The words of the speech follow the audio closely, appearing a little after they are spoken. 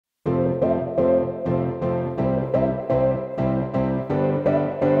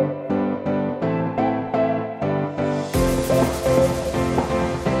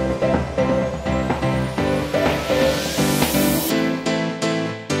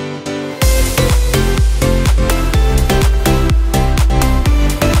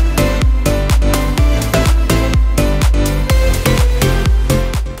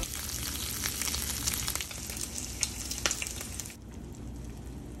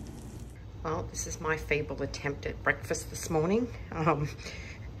Well, this is my feeble attempt at breakfast this morning.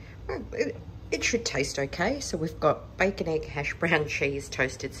 It should taste okay. So we've got bacon, egg, hash brown, cheese,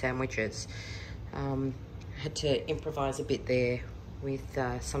 toasted sandwiches. Had to improvise a bit there with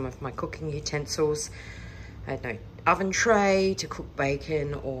some of my cooking utensils. I had no oven tray to cook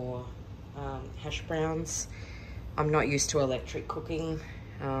bacon or hash browns. I'm not used to electric cooking.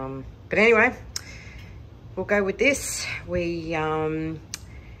 But anyway, we'll go with this. We are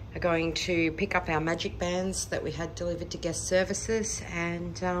going to pick up our magic bands that we had delivered to guest services,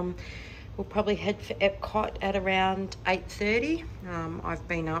 and we'll probably head for Epcot at around 8:30. I've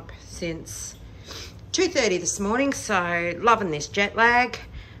been up since 2:30 this morning, so loving this jet lag.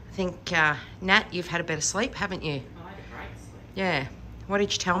 I think, Nat, you've had a better sleep, haven't you? I had a great sleep. Yeah. What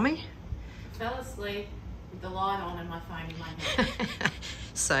did you tell me? I fell asleep with the light on and my phone in my hand.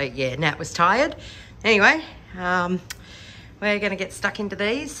 So, yeah, Nat was tired. Anyway, we're going to get stuck into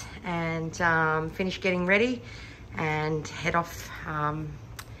these and finish getting ready and head off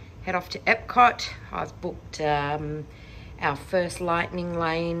to Epcot. I've booked our first lightning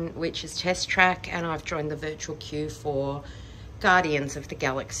lane, which is Test Track, and I've joined the virtual queue for Guardians of the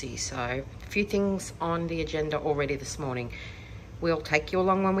Galaxy. So a few things on the agenda already this morning. We'll take you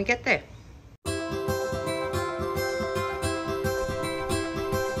along when we get there.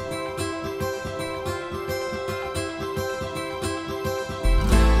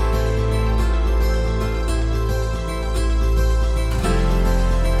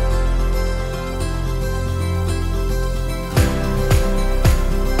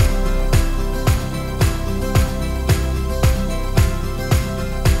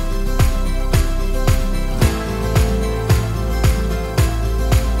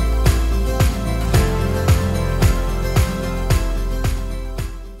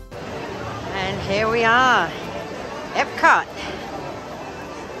 Here we are, Epcot.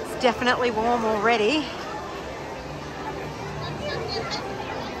 It's definitely warm already.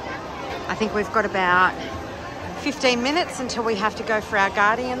 I think we've got about 15 minutes until we have to go for our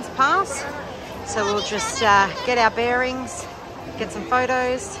Guardians pass. So we'll just get our bearings, get some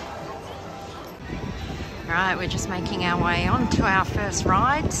photos. Right, we're just making our way on to our first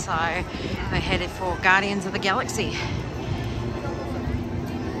ride. So we're headed for Guardians of the Galaxy.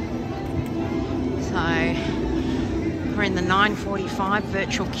 So we're in the 9:45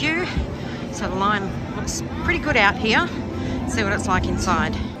 virtual queue. So the line looks pretty good out here. Let's see what it's like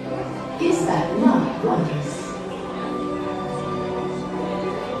inside. Is that not wondrous?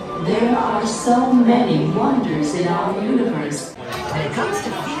 There are so many wonders in our universe. When it comes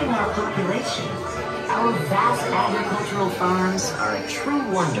to feeding our population, our vast agricultural farms are a true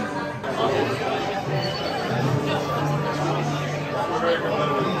wonder.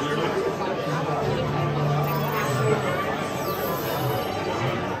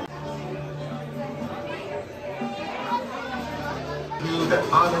 That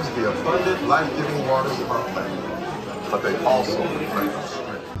honors the abundant, life-giving waters of our planet, but they also reflect our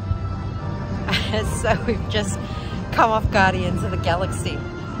strength. So we've just come off Guardians of the Galaxy.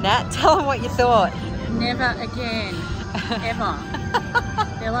 Nat, tell them what you thought. Never again, ever.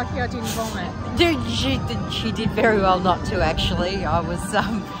 They're lucky I didn't vomit. Dude, she did very well not to, actually. I was,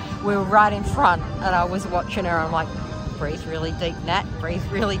 we were right in front and I was watching her. I'm like, breathe really deep, Nat, breathe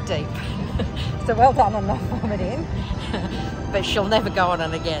really deep. So well done on not vomiting. But she'll never go on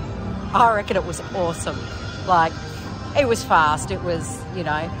it again. I reckon it was awesome. Like, it was fast. It was, you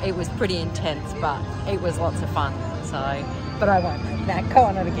know, it was pretty intense, but it was lots of fun. So, but I won't make that go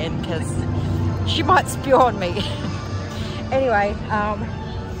on it again because she might spew on me. Anyway,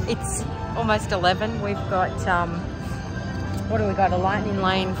 it's almost 11. We've got, what do we got? A lightning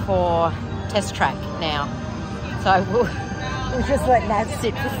lane for Test Track now. So we'll just let Nat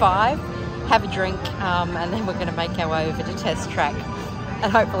sit for 5. Have a drink, and then we're going to make our way over to Test Track,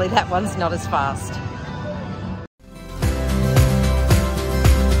 and hopefully that one's not as fast.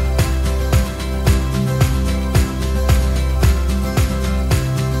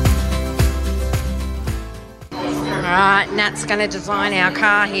 Alright, Nat's going to design our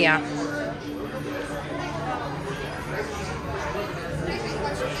car here.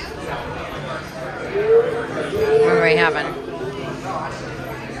 What are we having?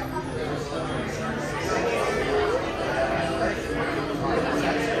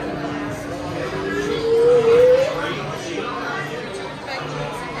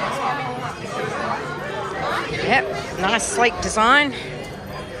 Yep, nice sleek design.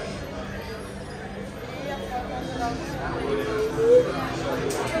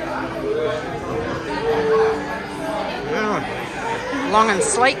 Oh, long and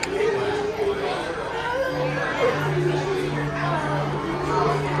sleek.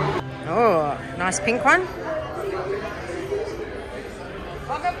 Oh, nice pink one.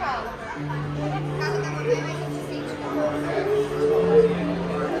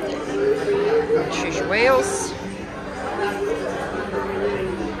 Choose your wheels.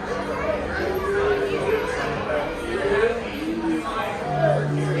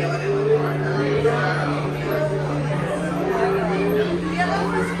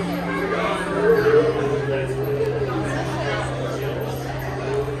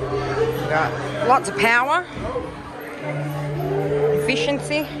 Got lots of power,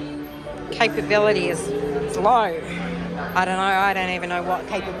 efficiency, capability is low. I don't know, I don't even know what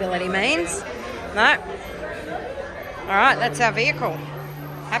capability means. No. All right, that's our vehicle.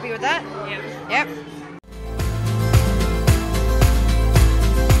 Happy with that? Yep. Yep.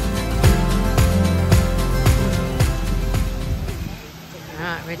 All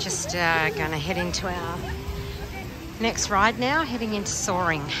right, we're just going to head into our next ride now, heading into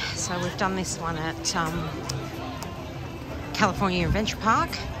Soaring. So we've done this one at California Adventure Park.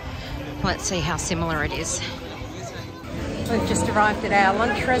 Let's see how similar it is. We've just arrived at our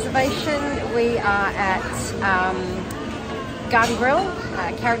lunch reservation. We are at Garden Grill,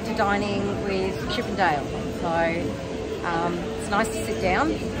 character dining with Chip and Dale. So it's nice to sit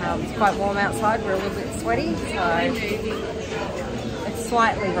down. It's quite warm outside. We're a little bit sweaty, so it's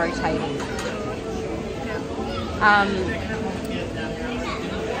slightly rotating. I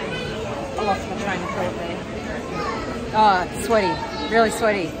lost my train of thought there. Oh, it's sweaty, really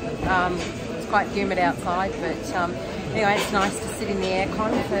sweaty. It's quite humid outside, but anyway, it's nice to sit in the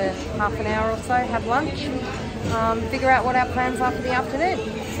aircon for half an hour or so, have lunch, figure out what our plans are for the afternoon.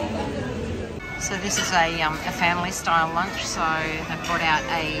 So this is a family style lunch, so they've brought out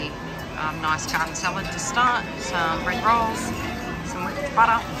a nice garden salad to start, some bread rolls, some whipped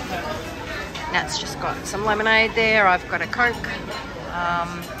butter. Nat's just got some lemonade there. I've got a Coke.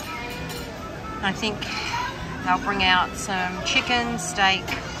 I think they'll bring out some chicken, steak,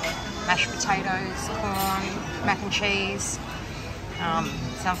 mashed potatoes, corn, mac and cheese.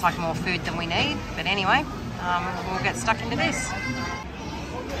 Sounds like more food than we need, but anyway, we'll get stuck into this.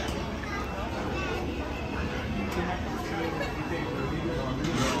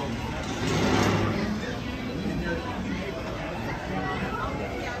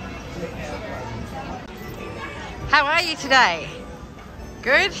 How are you today?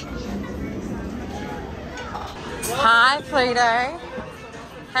 Good? Hi, Pluto.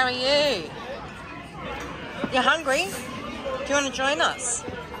 How are you? You hungry? Do you want to join us?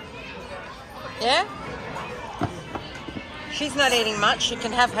 Yeah? She's not eating much. You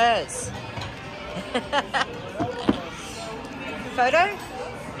can have hers. Photo?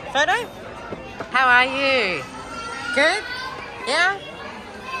 Photo? How are you? Good? Yeah?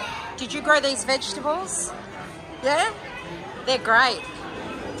 Did you grow these vegetables? Yeah? They're great.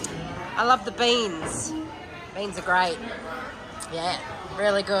 I love the beans. Beans are great. Yeah,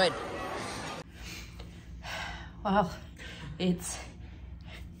 really good. Well, it's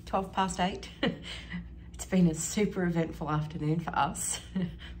 8:12. It's been a super eventful afternoon for us.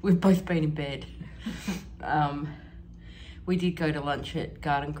 We've both been in bed. We did go to lunch at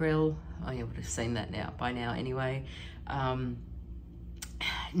Garden Grill. Oh, you would have seen that now by now anyway. Nat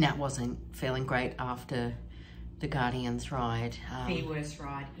wasn't feeling great after the Guardians ride. The worst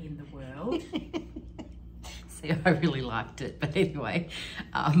ride in the world. See, I really liked it, but anyway,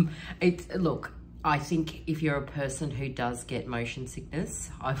 look, I think if you're a person who does get motion sickness,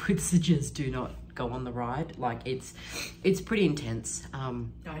 I would suggest do not go on the ride. Like, it's pretty intense.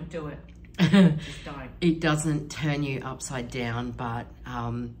 Don't do it. Just don't. It doesn't turn you upside down, but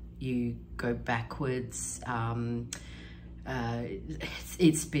you go backwards.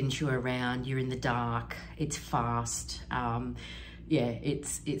 It spins you around. You're in the dark. It's fast. Yeah,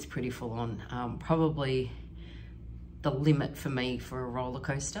 it's pretty full on. Probably the limit for me for a roller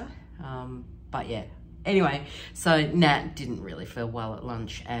coaster. But yeah, anyway, so Nat didn't really feel well at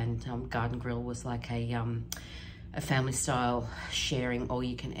lunch, and Garden Grill was like a family style sharing all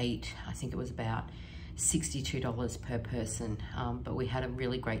you can eat. I think it was about $62 per person, but we had a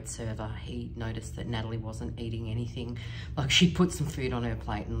really great server. He noticed that Natalie wasn't eating anything. Like, she put some food on her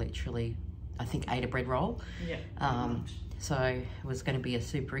plate and literally, I think, ate a bread roll. Yeah. So it was going to be a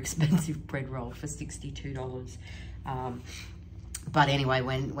super expensive bread roll for $62. But anyway,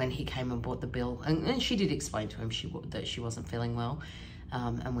 when he came and bought the bill, and she did explain to him that she wasn't feeling well,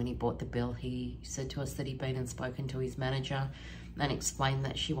 and when he bought the bill, he said to us that he'd been and spoken to his manager and explained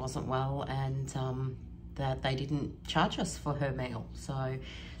that she wasn't well, and that they didn't charge us for her meal. So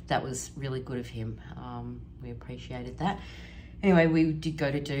that was really good of him. We appreciated that. Anyway, we did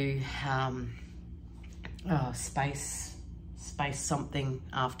go to do space Space something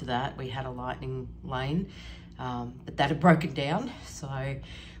after that. We had a lightning lane, but that had broken down. So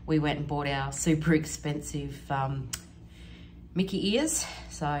we went and bought our super expensive Mickey ears.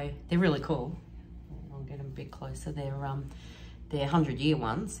 So they're really cool. I'll get them a bit closer. They're 100-year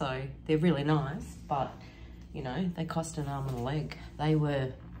ones, so they're really nice, but you know, they cost an arm and a leg. They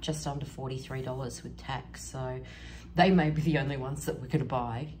were just under $43 with tax, so they may be the only ones that we're gonna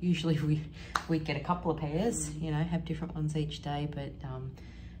buy. Usually we get a couple of pairs, you know, have different ones each day, but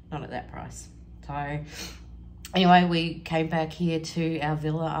not at that price. So anyway, we came back here to our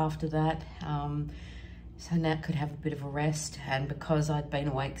villa after that, so Nat could have a bit of a rest, and because I'd been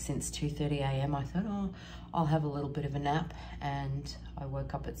awake since 2:30 a.m, I thought, oh, I'll have a little bit of a nap, and I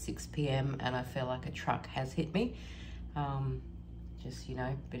woke up at 6 p.m. and I feel like a truck has hit me. Just, you know,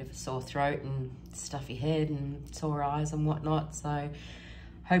 a bit of a sore throat and stuffy head and sore eyes and whatnot. So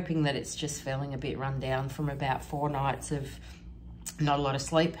hoping that it's just feeling a bit run down from about 4 nights of not a lot of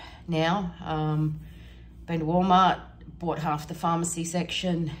sleep now. Been to Walmart, bought half the pharmacy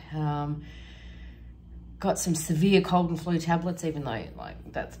section, got some severe cold and flu tablets, even though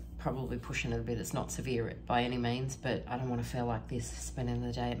like that's probably pushing it a bit. It's not severe by any means, but I don't want to feel like this spending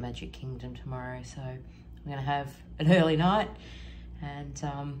the day at Magic Kingdom tomorrow. So I'm gonna have an early night, and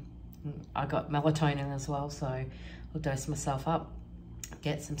I got melatonin as well, so I'll dose myself up,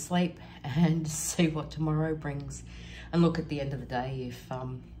 get some sleep, and see what tomorrow brings. And look, at the end of the day, if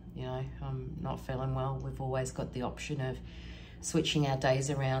you know, I'm not feeling well, we've always got the option of switching our days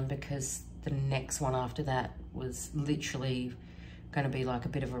around, because the next one after that was literally going to be like a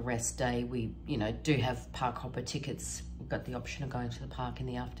bit of a rest day. We, you know, do have park hopper tickets. We've got the option of going to the park in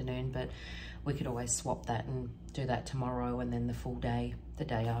the afternoon, but we could always swap that and do that tomorrow, and then the full day the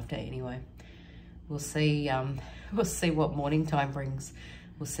day after. Anyway, we'll see what morning time brings.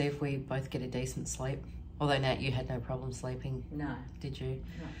 We'll see if we both get a decent sleep. Although Nat, you had no problem sleeping. No. Did you?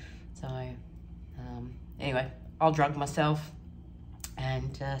 No. So anyway, I'll drug myself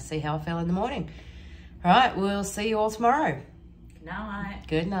and see how I feel in the morning. All right, we'll see you all tomorrow. Good night.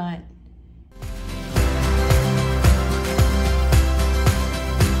 Good night.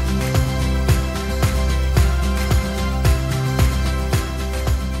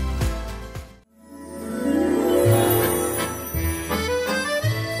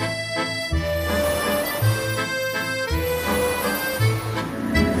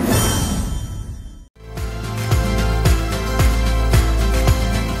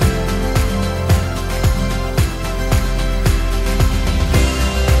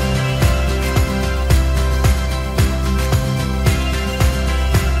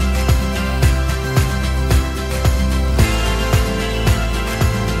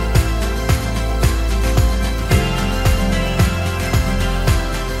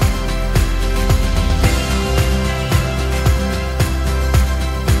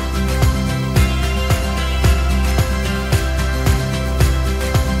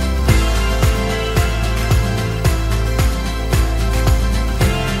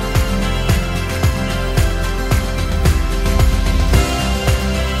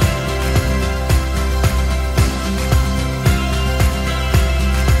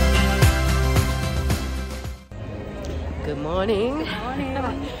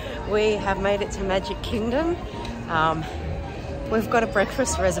 We have made it to Magic Kingdom. We've got a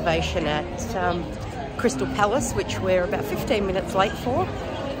breakfast reservation at Crystal Palace, which we're about 15 minutes late for.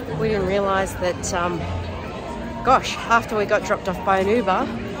 We didn't realise that, gosh, after we got dropped off by an Uber,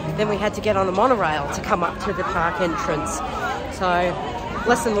 then we had to get on a monorail to come up to the park entrance. So,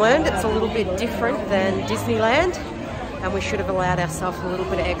 lesson learned, it's a little bit different than Disneyland, and we should have allowed ourselves a little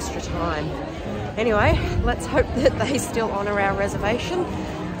bit of extra time. Anyway, let's hope that they still honour our reservation.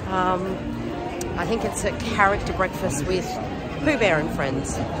 I think it's a character breakfast with Pooh Bear and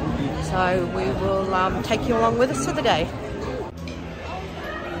friends. So we will take you along with us for the day.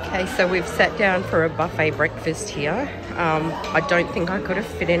 Okay, so we've sat down for a buffet breakfast here. I don't think I could have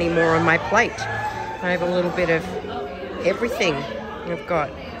fit any more on my plate. I have a little bit of everything. We've got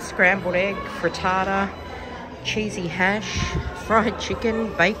scrambled egg, frittata, cheesy hash, fried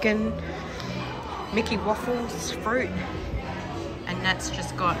chicken, bacon, Mickey waffles, fruit, and Nat's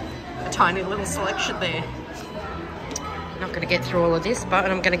just got a tiny little selection there. Not going to get through all of this, but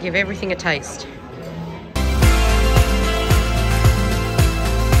I'm going to give everything a taste.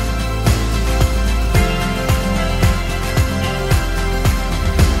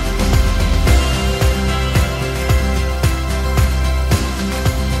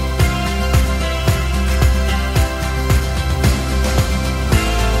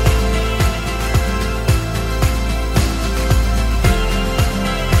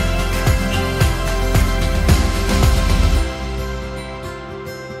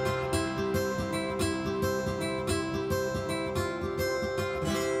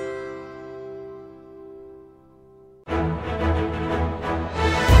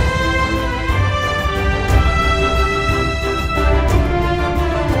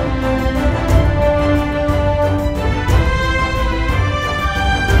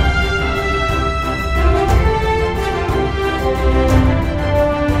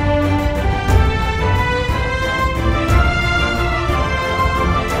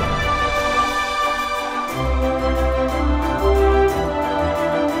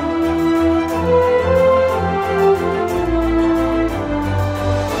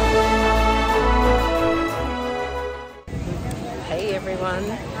 everyone.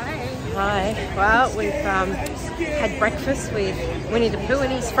 Hi. Hi. Well, we've had breakfast with Winnie the Pooh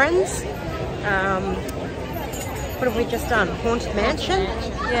and his friends. What have we just done? Haunted Mansion?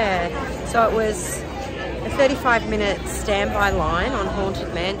 Yeah. So it was a 35-minute standby line on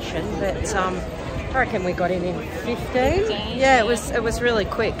Haunted Mansion, but I reckon we got in 15. Yeah, it was really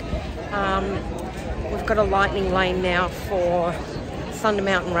quick. We've got a lightning lane now for Thunder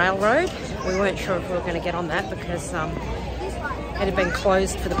Mountain Railroad. We weren't sure if we were going to get on that because it had been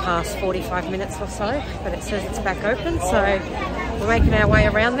closed for the past 45 minutes or so, but it says it's back open, so we're making our way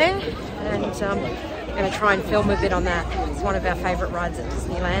around there, and we're going to try and film a bit on that. It's one of our favourite rides at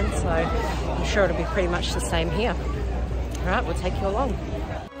Disneyland, so I'm sure it'll be pretty much the same here. All right, we'll take you along.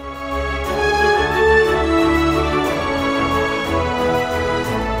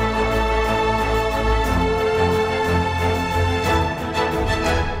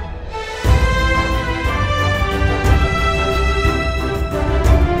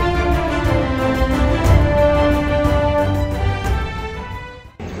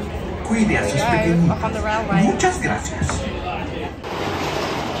 Cuide a sus pequeñitos. Up on the railway. Muchas gracias.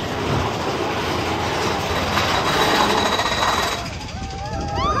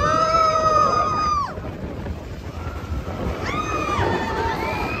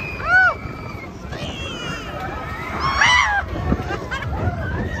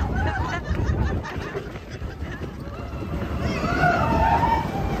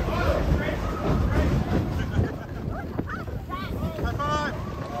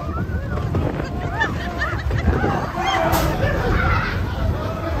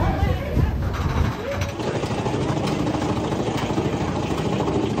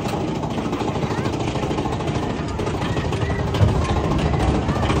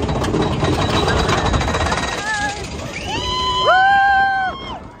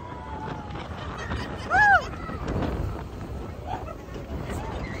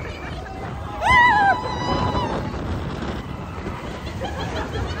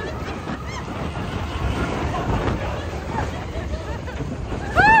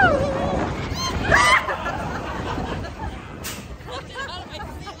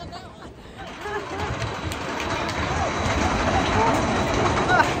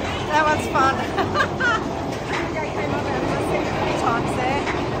 That one's fun. Times there.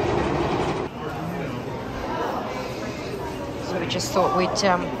 So we just thought we'd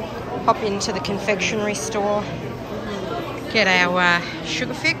pop into the confectionery store, get our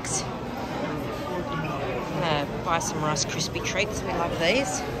sugar fix, buy some Rice Krispie treats. We love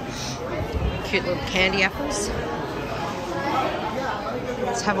these. Cute little candy apples.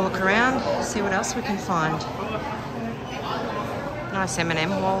 Let's have a look around, see what else we can find. Nice M&M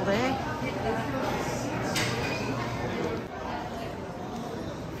wall there.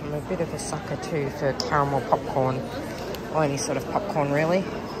 I'm a bit of a sucker too for caramel popcorn, or any sort of popcorn really.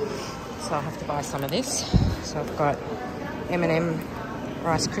 So I'll have to buy some of this. So I've got M&M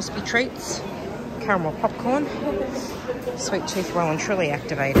Rice Krispie treats, caramel popcorn, Sweet Tooth well and truly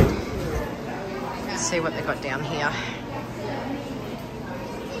activated. Let's see what they've got down here.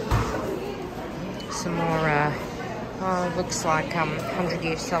 Some more looks like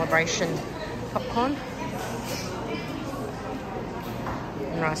 100-year celebration popcorn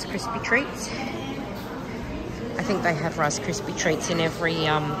and Rice Krispie treats. I think they have Rice Krispie treats in every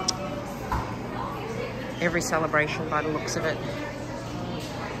celebration by the looks of it.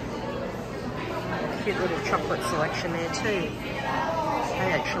 Cute little chocolate selection there too.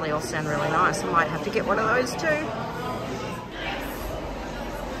 They actually all sound really nice. I might have to get one of those too.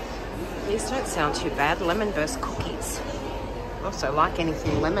 These don't sound too bad. Lemon burst cookies. Also like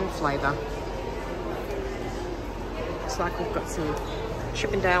anything lemon flavour. Looks like we've got some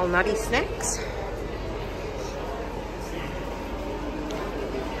Chippendale nutty snacks.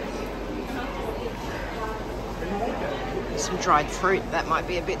 Some dried fruit. That might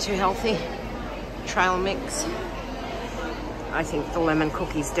be a bit too healthy. Trail mix. I think the lemon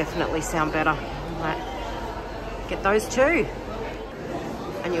cookies definitely sound better. Right. Get those too.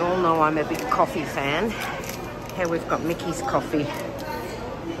 And you all know I'm a big coffee fan. Here we've got Mickey's coffee.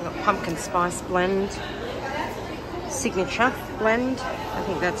 We've got pumpkin spice blend, signature blend. I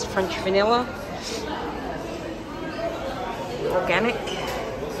think that's French vanilla. Organic.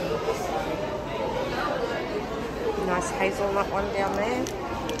 Nice hazelnut one down there.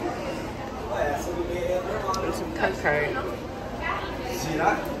 And some cocoa.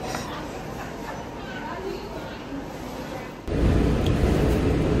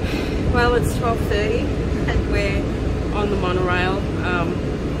 Well, it's 12:30 and we're on the monorail.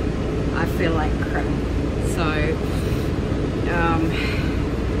 I feel like crap. So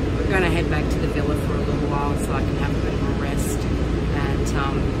we're going to head back to the villa for a little while so I can have a bit of a rest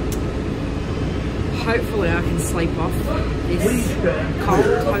hopefully I can sleep off this cold.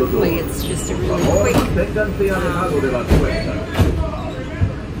 Hopefully it's just a really quick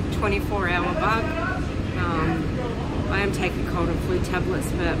 24-hour bug. I am taking cold and flu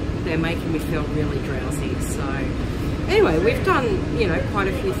tablets, but they're making me feel really drowsy. So anyway, we've done, you know, quite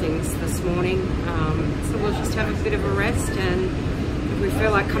a few things this morning. So we'll just have a bit of a rest, and if we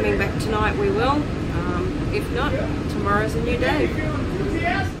feel like coming back tonight, we will. If not, tomorrow's a new day.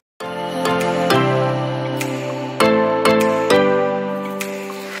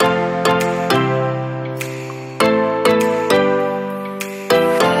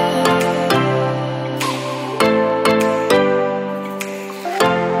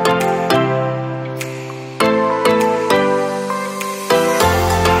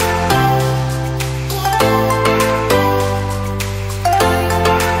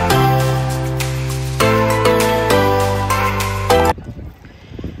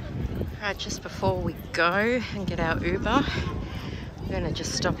 Just before we go and get our Uber, we're going to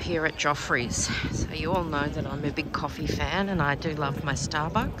just stop here at Joffrey's. So you all know that I'm a big coffee fan and I do love my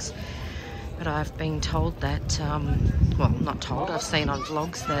Starbucks, but I've been told that, well, not told, I've seen on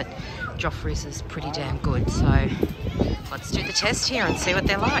vlogs that Joffrey's is pretty damn good. So let's do the test here and see what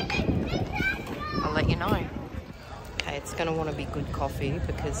they're like. I'll let you know. Okay, it's going to want to be good coffee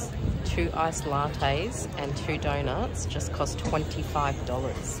because 2 iced lattes and 2 donuts just cost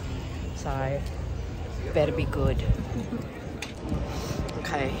 $25. So, better be good.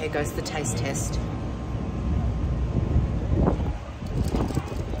 Okay, here goes the taste test.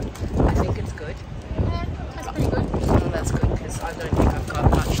 I think it's good. That's pretty good. Oh, that's good, because I don't think I've got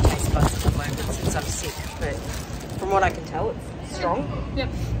much taste buds at the moment since I'm sick. But from what I can tell, it's strong. Yep.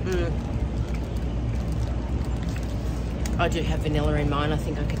 I do have vanilla in mine. I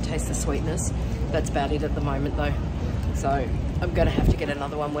think I can taste the sweetness. That's about it at the moment, though. So I'm going to have to get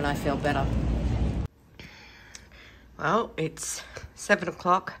another one when I feel better. Well, it's 7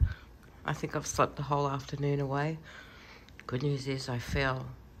 o'clock. I think I've slept the whole afternoon away. Good news is I feel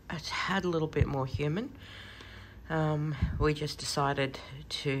a tad a little bit more human. We just decided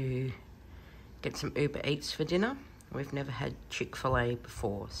to get some Uber Eats for dinner. We've never had Chick-fil-A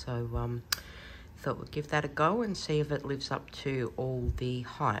before, so thought we'd give that a go and see if it lives up to all the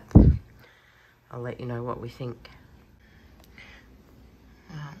hype. I'll let you know what we think.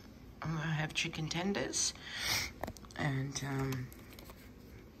 I'm gonna have chicken tenders, and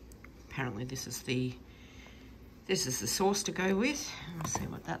apparently this is the sauce to go with. Let's see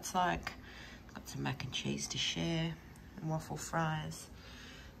what that's like. Got some mac and cheese to share, and waffle fries.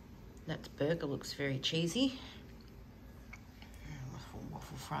 That burger looks very cheesy.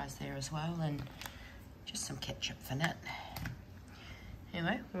 Waffle fries there as well, and just some ketchup for Nat.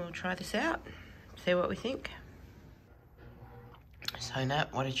 Anyway, we'll try this out, see what we think. So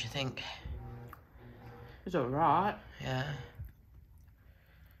Nat, what did you think? It's alright. Yeah.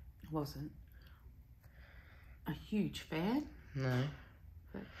 I wasn't a huge fan. No.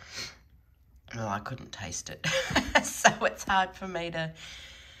 Well, I couldn't taste it, so it's hard for me to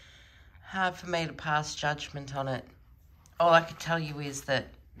pass judgment on it. All I can tell you is that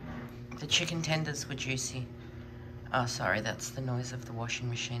the chicken tenders were juicy. Oh, sorry, that's the noise of the washing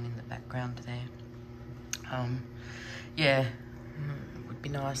machine in the background there. Yeah. It would be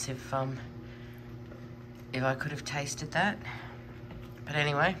nice if I could have tasted that. But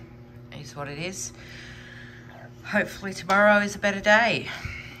anyway, it's what it is. Hopefully tomorrow is a better day.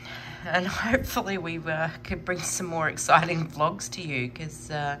 And hopefully we can bring some more exciting vlogs to you, because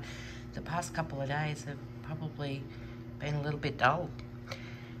the past couple of days have probably been a little bit dull.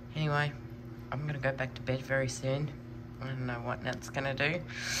 Anyway, I'm going to go back to bed very soon. I don't know what Nat's going to do.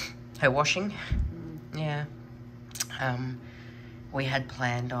 Her washing. Yeah. We had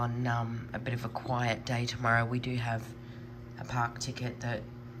planned on a bit of a quiet day tomorrow. We do have a park ticket that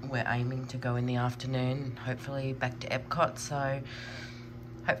we're aiming to go in the afternoon, hopefully back to Epcot. So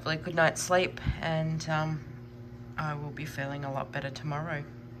hopefully a good night's sleep, and I will be feeling a lot better tomorrow.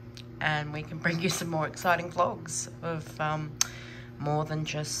 And we can bring you some more exciting vlogs of more than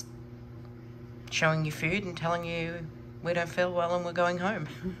just showing you food and telling you we don't feel well and we're going home.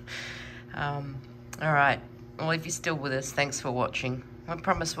 All right. Well, if you're still with us, thanks for watching. I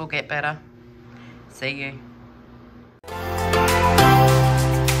promise we'll get better. See you.